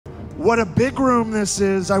what a big room this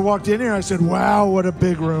is. I walked in here, I said, wow, what a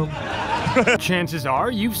big room. Chances are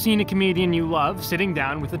you've seen a comedian you love sitting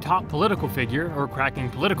down with a top political figure or cracking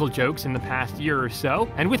political jokes in the past year or so,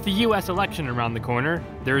 and with the US election around the corner,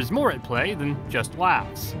 there's more at play than just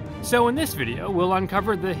laughs. So in this video, we'll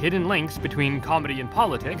uncover the hidden links between comedy and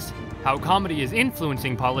politics, how comedy is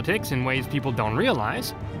influencing politics in ways people don't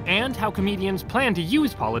realize, and how comedians plan to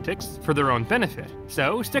use politics for their own benefit.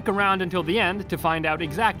 So stick around until the end to find out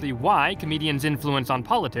exactly why comedians' influence on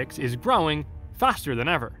politics is growing faster than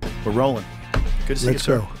ever. We're rolling. Good to see you,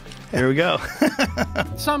 sir. Here we go.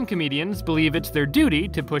 Some comedians believe it's their duty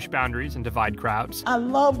to push boundaries and divide crowds. I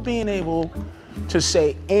love being able to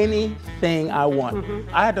say anything I want.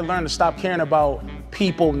 I had to learn to stop caring about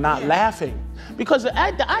people not laughing. Because the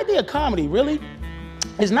idea of comedy, really,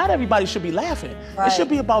 is not everybody should be laughing. Right. It should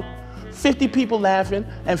be about 50 people laughing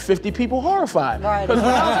and 50 people horrified. Right.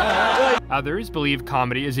 Others believe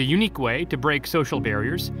comedy is a unique way to break social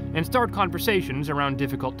barriers and start conversations around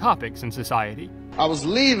difficult topics in society. I was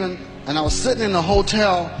leaving and I was sitting in a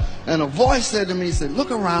hotel and a voice said to me, he said,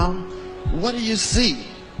 look around, what do you see?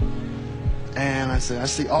 And I said, I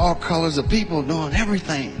see all colors of people doing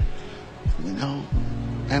everything, you know?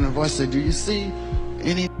 And the voice said, do you see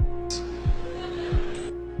any? I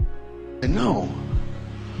said, no.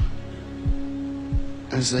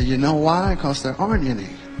 And I said, you know why? Because there aren't any.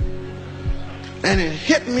 And it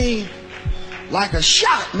hit me like a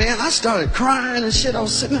shot, man. I started crying and shit. I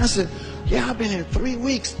was sitting there, I said, yeah, I've been here 3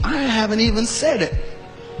 weeks. I haven't even said it.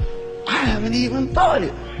 I haven't even thought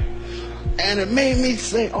it. And it made me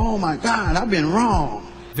say, oh my God, I've been wrong.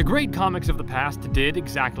 The great comics of the past did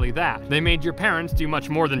exactly that. They made your parents do much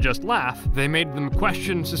more than just laugh. They made them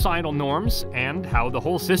question societal norms and how the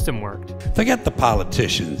whole system worked. Forget the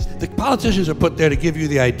politicians. The politicians are put there to give you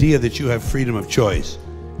the idea that you have freedom of choice.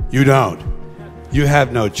 You don't. You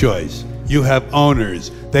have no choice. You have owners.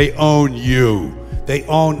 They own you. They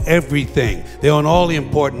own everything. They own all the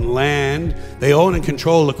important land. They own and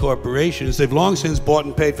control the corporations. They've long since bought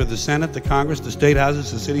and paid for the Senate, the Congress, the state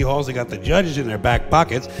houses, the city halls. They got the judges in their back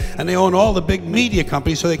pockets. And they own all the big media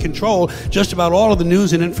companies, so they control just about all of the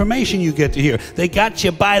news and information you get to hear. They got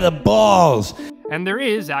you by the balls. And there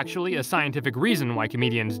is actually a scientific reason why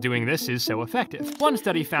comedians doing this is so effective. One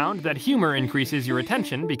study found that humor increases your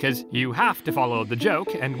attention because you have to follow the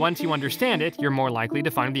joke, and once you understand it, you're more likely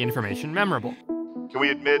to find the information memorable. Can we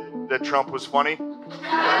admit that Trump was funny? Can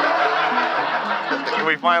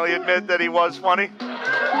we finally admit that he was funny?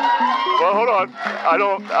 Well, hold on. I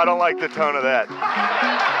don't like the tone of that.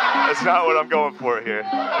 That's not what I'm going for here.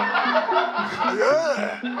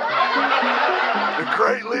 Yeah. The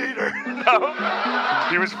great leader. No,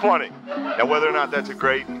 he was funny. Now, whether or not that's a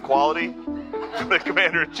great quality for the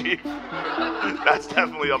commander-in-chief, that's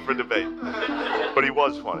definitely up for debate. But he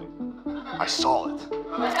was funny. I saw it.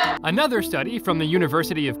 Another study from the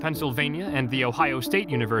University of Pennsylvania and the Ohio State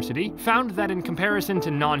University found that in comparison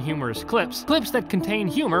to non-humorous clips, clips that contain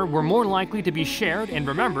humor were more likely to be shared and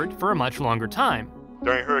remembered for a much longer time.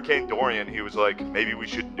 During Hurricane Dorian, he was like, maybe we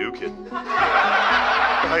should nuke it. Like,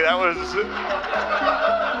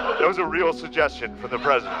 that was a real suggestion from the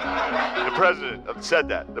president. The president said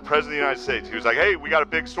that. The president of the United States. He was like, hey, we got a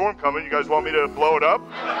big storm coming. You guys want me to blow it up?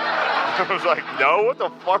 I was like, no, what the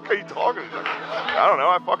fuck are you talking about? I don't know,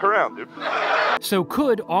 I fuck around, dude. So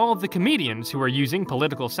could all of the comedians who are using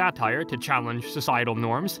political satire to challenge societal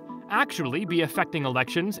norms actually be affecting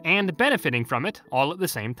elections and benefiting from it all at the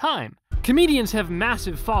same time? Comedians have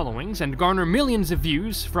massive followings and garner millions of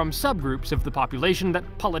views from subgroups of the population that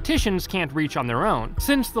politicians can't reach on their own.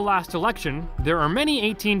 Since the last election, there are many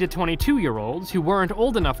 18 to 22-year-olds who weren't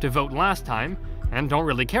old enough to vote last time and don't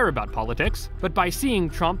really care about politics, but by seeing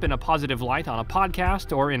Trump in a positive light on a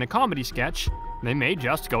podcast or in a comedy sketch, they may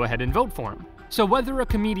just go ahead and vote for him. So whether a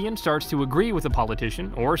comedian starts to agree with a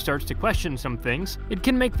politician or starts to question some things, it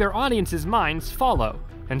can make their audience's minds follow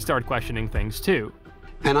and start questioning things too.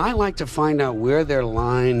 And I like to find out where their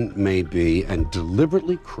line may be and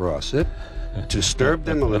deliberately cross it, disturb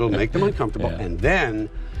them a little, make them uncomfortable, and then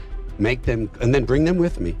bring them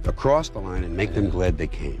with me across the line and make them glad they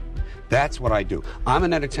came. That's what I do. I'm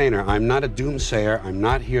an entertainer. I'm not a doomsayer. I'm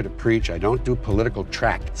not here to preach. I don't do political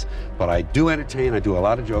tracts. But I do entertain. I do a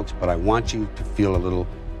lot of jokes, but I want you to feel a little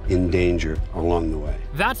in danger along the way.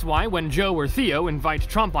 That's why when Joe or Theo invite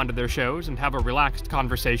Trump onto their shows and have a relaxed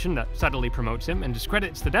conversation that subtly promotes him and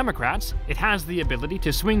discredits the Democrats, it has the ability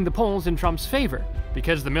to swing the polls in Trump's favor,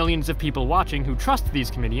 because the millions of people watching who trust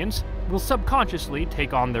these comedians will subconsciously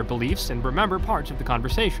take on their beliefs and remember parts of the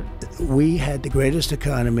conversation. We had the greatest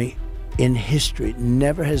economy in history.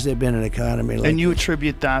 Never has there been an economy like And you this.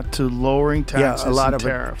 attribute that to lowering taxes a lot and of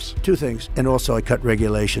tariffs. Two things. And also I cut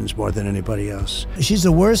regulations more than anybody else. She's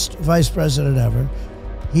the worst vice president ever.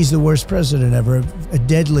 He's the worst president ever, a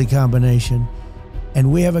deadly combination.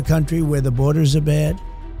 And we have a country where the borders are bad,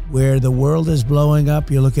 where the world is blowing up.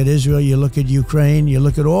 You look at Israel, you look at Ukraine, you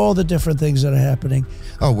look at all the different things that are happening.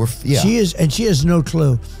 Oh, She has no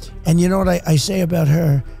clue. And you know what I say about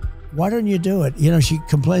her? Why don't you do it? You know, she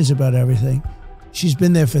complains about everything. She's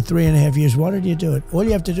been there for 3.5 years. Why don't you do it? All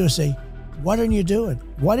you have to do is say, why don't you do it?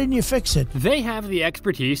 Why didn't you fix it? They have the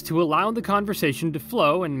expertise to allow the conversation to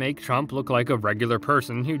flow and make Trump look like a regular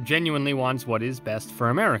person who genuinely wants what is best for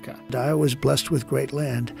America. I was blessed with great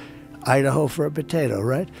land. Idaho for a potato,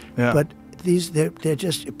 right? Yeah. But they're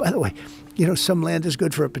just, by the way, you know, some land is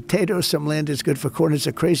good for a potato, some land is good for corn. It's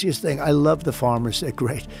the craziest thing. I love the farmers. They're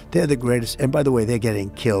great. They're the greatest. And by the way, they're getting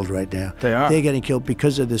killed right now. They are. They're getting killed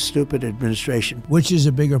because of this stupid administration. Which is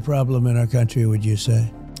a bigger problem in our country, would you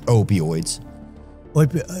say? Opioids.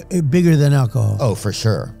 Bigger than alcohol. Oh, for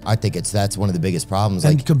sure. I think that's one of the biggest problems.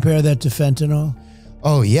 And compare that to fentanyl?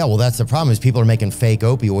 Oh, yeah. Well, that's the problem is people are making fake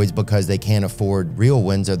opioids because they can't afford real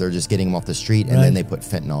ones, or they're just getting them off the street, and then they put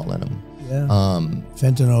fentanyl in them. Yeah.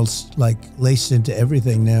 Fentanyl's like laced into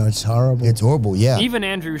everything now. It's horrible. It's horrible, yeah. Even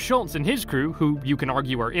Andrew Schultz and his crew, who you can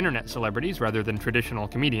argue are internet celebrities rather than traditional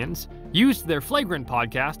comedians, used their Flagrant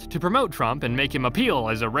podcast to promote Trump and make him appeal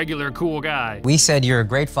as a regular cool guy. We said you're a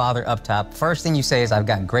great father up top. First thing you say is, I've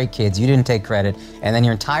got great kids. You didn't take credit. And then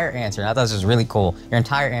your entire answer, and I thought this was really cool, your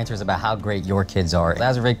entire answer is about how great your kids are. That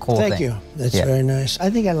was a very cool thing. Thank you. That's very nice. I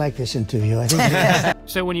think I like this interview. I think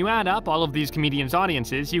So when you add up all of these comedians'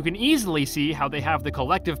 audiences, you can easily see how they have the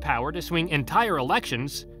collective power to swing entire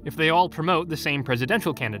elections if they all promote the same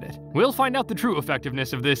presidential candidate. We'll find out the true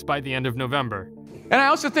effectiveness of this by the end of November. And I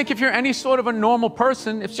also think if you're any sort of a normal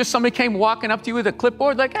person, if just somebody came walking up to you with a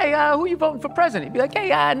clipboard like, hey, who are you voting for president? You'd be like, hey,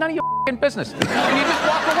 none of your f***ing business. And you just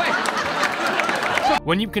walk away.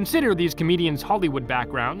 When you consider these comedians' Hollywood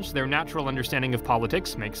backgrounds, their natural understanding of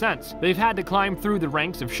politics makes sense. They've had to climb through the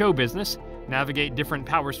ranks of show business, navigate different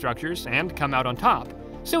power structures, and come out on top.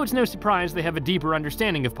 So it's no surprise they have a deeper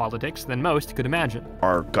understanding of politics than most could imagine.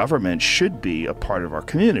 Our government should be a part of our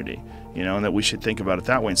community, you know, and that we should think about it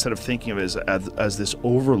that way instead of thinking of it as this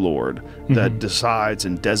overlord that decides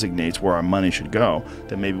and designates where our money should go,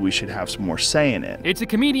 that maybe we should have some more say in it. It's a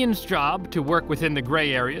comedian's job to work within the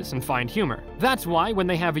gray areas and find humor. That's why when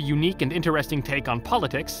they have a unique and interesting take on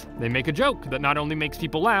politics, they make a joke that not only makes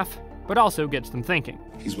people laugh, but also gets them thinking.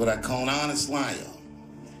 He's what I call an honest liar.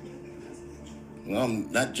 Well,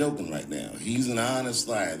 I'm not joking right now. He's an honest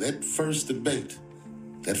liar. That first debate,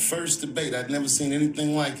 I'd never seen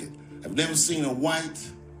anything like it. I've never seen a white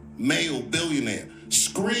male billionaire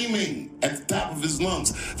screaming at the top of his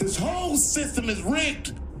lungs, this whole system is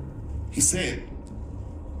rigged. He said,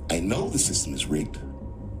 I know the system is rigged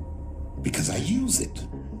because I use it.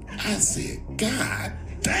 I said, God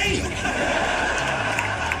damn.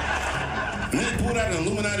 And then they pulled out an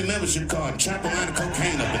Illuminati membership card, chopped a line of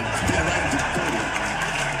cocaine up and did it right into the podium.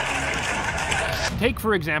 Take,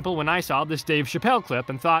 for example, when I saw this Dave Chappelle clip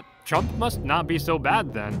and thought, Trump must not be so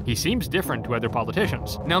bad then. He seems different to other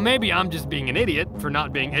politicians. Now maybe I'm just being an idiot for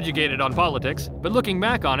not being educated on politics, but looking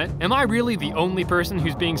back on it, am I really the only person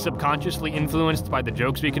who's being subconsciously influenced by the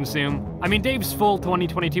jokes we consume? I mean, Dave's full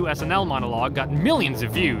 2022 SNL monologue got millions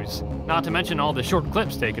of views, not to mention all the short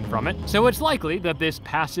clips taken from it, so it's likely that this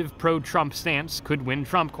passive pro-Trump stance could win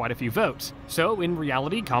Trump quite a few votes. So in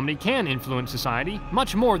reality, comedy can influence society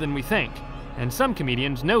much more than we think. And some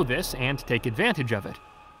comedians know this and take advantage of it.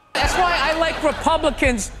 That's why I like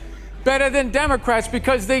Republicans better than Democrats,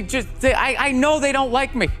 because I know they don't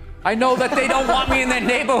like me. I know that they don't want me in their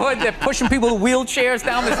neighborhood. They're pushing people with wheelchairs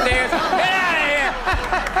down the stairs. Get out of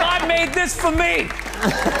here! God made this for me.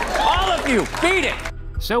 All of you, beat it.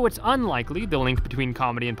 So it's unlikely the link between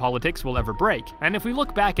comedy and politics will ever break. And if we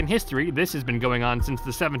look back in history, this has been going on since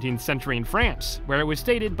the 17th century in France, where it was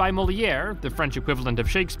stated by Molière, the French equivalent of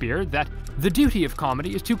Shakespeare, that the duty of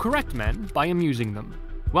comedy is to correct men by amusing them.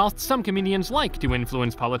 Whilst some comedians like to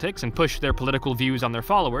influence politics and push their political views on their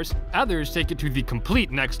followers, others take it to the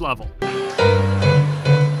complete next level.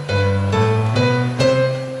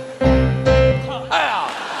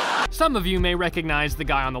 Some of you may recognize the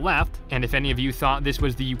guy on the left, and if any of you thought this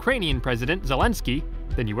was the Ukrainian president, Zelensky,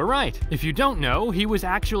 then you were right. If you don't know, he was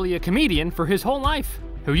actually a comedian for his whole life,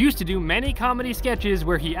 who used to do many comedy sketches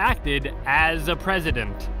where he acted as a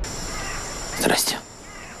president. Здрасте.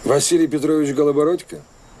 Василий Петрович Голобородько?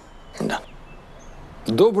 Да.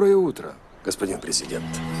 Доброе утро, господин президент.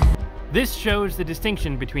 This shows the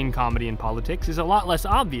distinction between comedy and politics is a lot less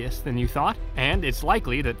obvious than you thought, and it's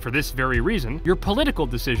likely that for this very reason, your political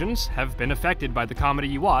decisions have been affected by the comedy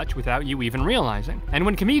you watch without you even realizing. And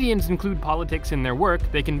when comedians include politics in their work,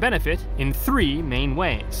 they can benefit in 3 main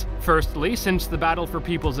ways. Firstly, since the battle for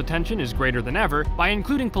people's attention is greater than ever, by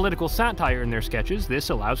including political satire in their sketches, this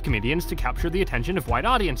allows comedians to capture the attention of wide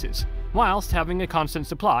audiences, whilst having a constant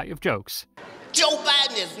supply of jokes. Joe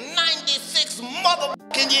Biden is 96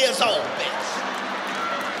 motherfucking years old, bitch.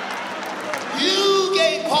 You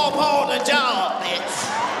gave Paw the job, bitch.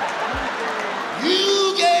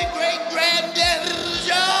 You gave great-granddaddy the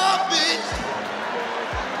job, bitch.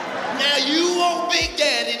 Now you want Big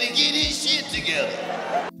Daddy to get his shit together.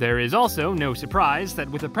 There is also no surprise that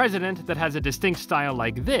with a president that has a distinct style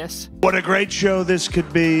like this... What a great show this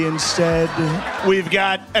could be. Instead, we've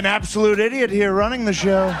got an absolute idiot here running the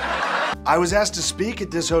show. I was asked to speak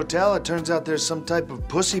at this hotel. It turns out there's some type of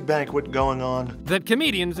pussy banquet going on. That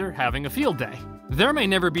comedians are having a field day. There may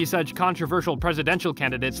never be such controversial presidential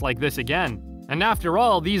candidates like this again. And after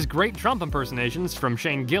all, these great Trump impersonations from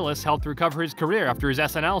Shane Gillis helped recover his career after his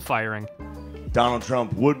SNL firing. Donald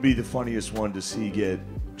Trump would be the funniest one to see get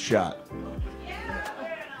shot.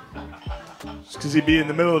 Just because he'd be in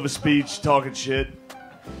the middle of a speech talking shit.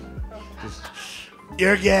 Just,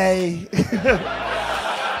 you're gay.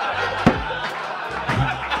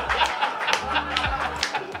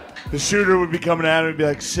 The shooter would be coming at him and be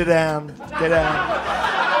like, sit down, get down.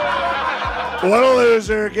 What a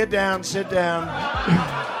loser, get down, sit down.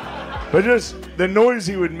 But just the noise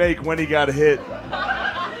he would make when he got hit.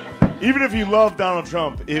 Even if you love Donald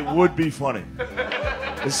Trump, it would be funny.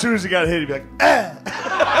 As soon as he got hit, he'd be like,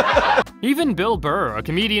 ah! Even Bill Burr, a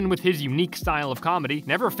comedian with his unique style of comedy,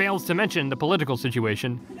 never fails to mention the political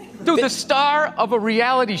situation. Dude, the star of a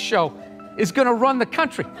reality show is gonna run the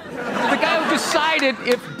country. The guy who decided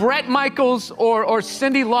if Brett Michaels or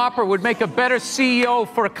Cyndi Lauper would make a better CEO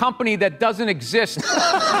for a company that doesn't exist.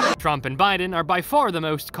 Trump and Biden are by far the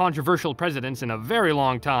most controversial presidents in a very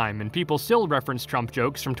long time, and people still reference Trump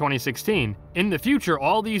jokes from 2016. In the future,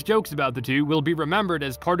 all these jokes about the two will be remembered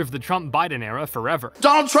as part of the Trump-Biden era forever.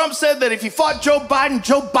 Donald Trump said that if he fought Joe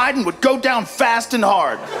Biden would go down fast and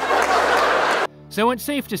hard. So it's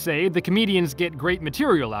safe to say the comedians get great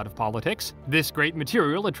material out of politics. This great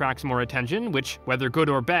material attracts more attention, which, whether good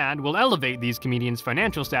or bad, will elevate these comedians'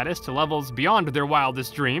 financial status to levels beyond their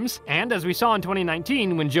wildest dreams. And as we saw in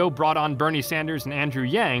 2019 when Joe brought on Bernie Sanders and Andrew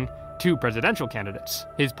Yang, 2 presidential candidates.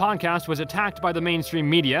 His podcast was attacked by the mainstream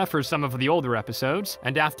media for some of the older episodes,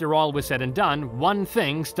 and after all was said and done, one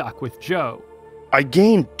thing stuck with Joe. I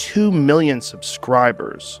gained 2 million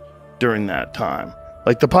subscribers during that time.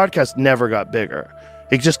 Like, the podcast never got bigger.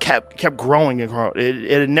 It just kept growing and growing. It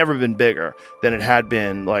had never been bigger than it had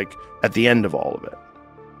been, like, at the end of all of it.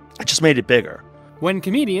 It just made it bigger. When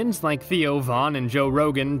comedians like Theo Von and Joe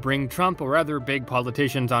Rogan bring Trump or other big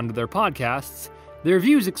politicians onto their podcasts, their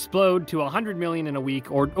views explode to 100 million in a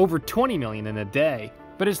week or over 20 million in a day.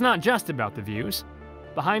 But it's not just about the views.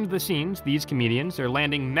 Behind the scenes, these comedians are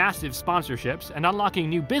landing massive sponsorships and unlocking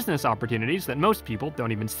new business opportunities that most people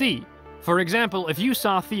don't even see. For example, if you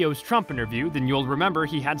saw Theo's Trump interview, then you'll remember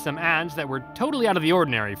he had some ads that were totally out of the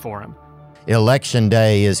ordinary for him. Election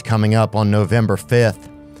Day is coming up on November 5th,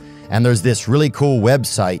 and there's this really cool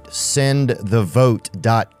website,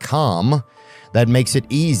 sendthevote.com, that makes it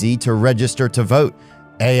easy to register to vote.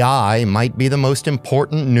 AI might be the most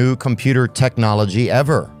important new computer technology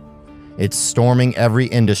ever. It's storming every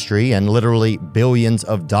industry, and literally billions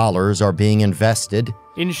of dollars are being invested.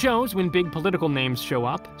 In shows, when big political names show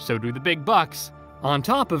up, so do the big bucks. On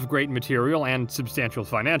top of great material and substantial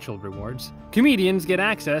financial rewards, comedians get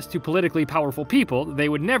access to politically powerful people they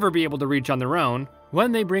would never be able to reach on their own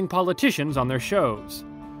when they bring politicians on their shows.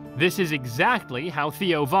 This is exactly how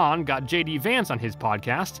Theo Von got J.D. Vance on his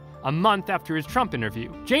podcast a month after his Trump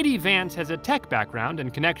interview. J.D. Vance has a tech background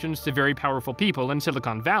and connections to very powerful people in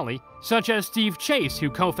Silicon Valley, such as Steve Chase, who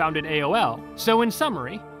co-founded AOL. So in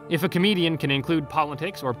summary, if a comedian can include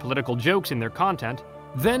politics or political jokes in their content,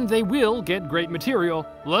 then they will get great material,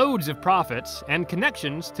 loads of profits, and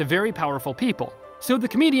connections to very powerful people. So the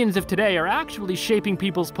comedians of today are actually shaping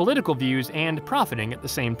people's political views and profiting at the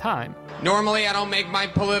same time. Normally, I don't make my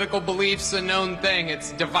political beliefs a known thing.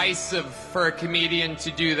 It's divisive for a comedian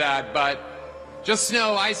to do that, but just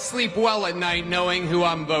know I sleep well at night knowing who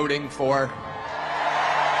I'm voting for.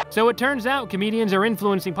 So it turns out comedians are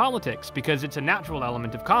influencing politics because it's a natural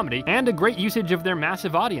element of comedy and a great usage of their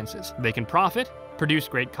massive audiences. They can profit, produce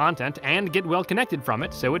great content, and get well connected from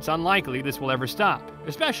it, so it's unlikely this will ever stop,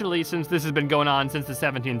 especially since this has been going on since the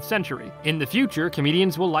 17th century. In the future,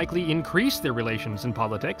 comedians will likely increase their relations in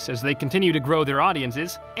politics as they continue to grow their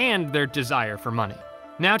audiences and their desire for money.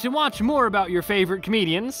 Now, to watch more about your favorite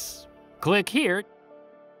comedians, click here.